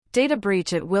Data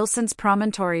breach at Wilson's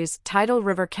Promontory's Tidal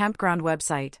River Campground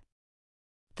website.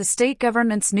 The state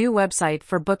government's new website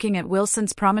for booking at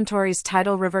Wilson's Promontory's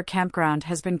Tidal River Campground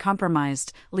has been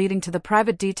compromised, leading to the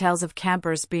private details of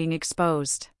campers being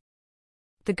exposed.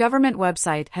 The government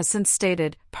website has since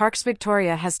stated, Parks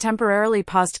Victoria has temporarily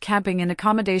paused camping and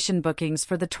accommodation bookings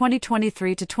for the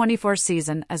 2023-24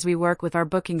 season as we work with our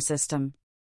booking system.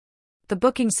 The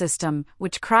booking system,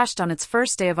 which crashed on its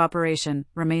first day of operation,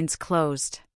 remains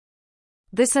closed.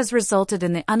 This has resulted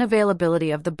in the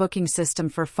unavailability of the booking system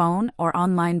for phone or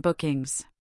online bookings.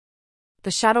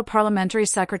 The Shadow Parliamentary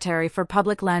Secretary for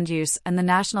Public Land Use and the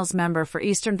Nationals member for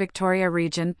Eastern Victoria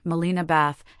Region, Melina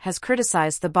Bath, has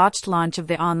criticised the botched launch of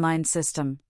the online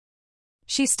system.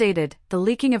 She stated, "The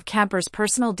leaking of campers'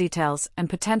 personal details and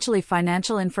potentially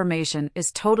financial information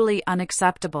is totally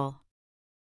unacceptable."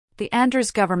 The Andrews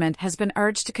government has been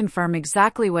urged to confirm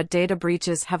exactly what data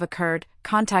breaches have occurred,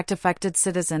 contact affected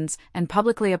citizens, and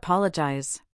publicly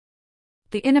apologize.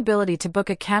 The inability to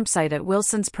book a campsite at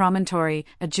Wilson's Promontory,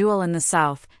 a jewel in the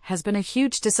south, has been a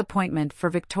huge disappointment for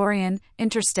Victorian,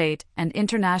 interstate, and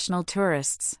international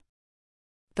tourists.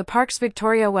 The Parks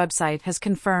Victoria website has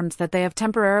confirmed that they have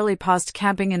temporarily paused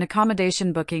camping and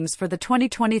accommodation bookings for the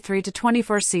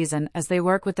 2023-24 season as they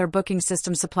work with their booking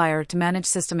system supplier to manage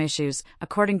system issues,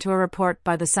 according to a report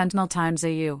by the Sentinel Times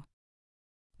AU.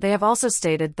 They have also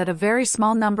stated that a very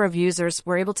small number of users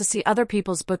were able to see other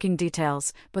people's booking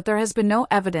details, but there has been no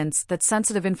evidence that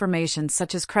sensitive information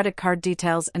such as credit card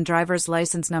details and driver's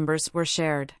license numbers were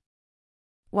shared.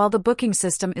 While the booking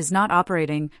system is not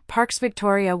operating, Parks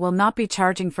Victoria will not be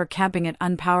charging for camping at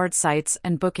unpowered sites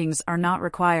and bookings are not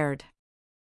required.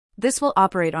 This will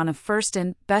operate on a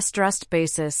first-in, best-dressed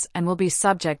basis and will be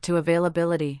subject to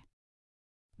availability.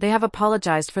 They have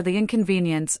apologized for the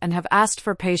inconvenience and have asked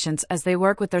for patience as they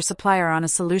work with their supplier on a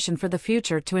solution for the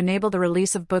future to enable the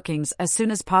release of bookings as soon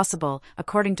as possible,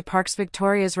 according to Parks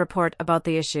Victoria's report about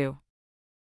the issue.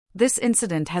 This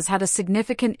incident has had a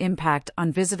significant impact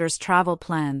on visitors' travel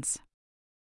plans.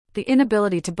 The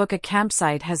inability to book a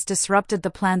campsite has disrupted the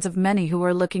plans of many who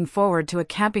were looking forward to a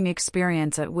camping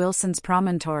experience at Wilson's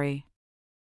Promontory.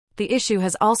 The issue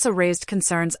has also raised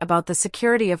concerns about the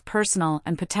security of personal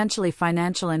and potentially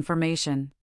financial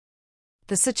information.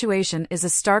 The situation is a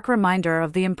stark reminder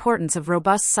of the importance of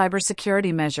robust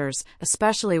cybersecurity measures,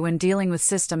 especially when dealing with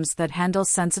systems that handle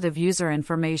sensitive user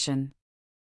information.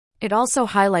 It also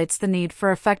highlights the need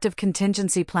for effective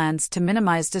contingency plans to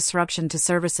minimize disruption to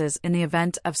services in the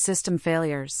event of system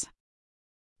failures.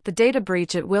 The data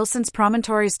breach at Wilson's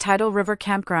Promontory's Tidal River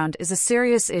Campground is a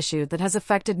serious issue that has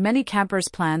affected many campers'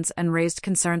 plans and raised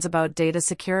concerns about data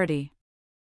security.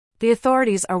 The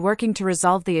authorities are working to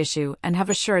resolve the issue and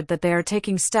have assured that they are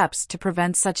taking steps to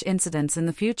prevent such incidents in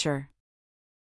the future.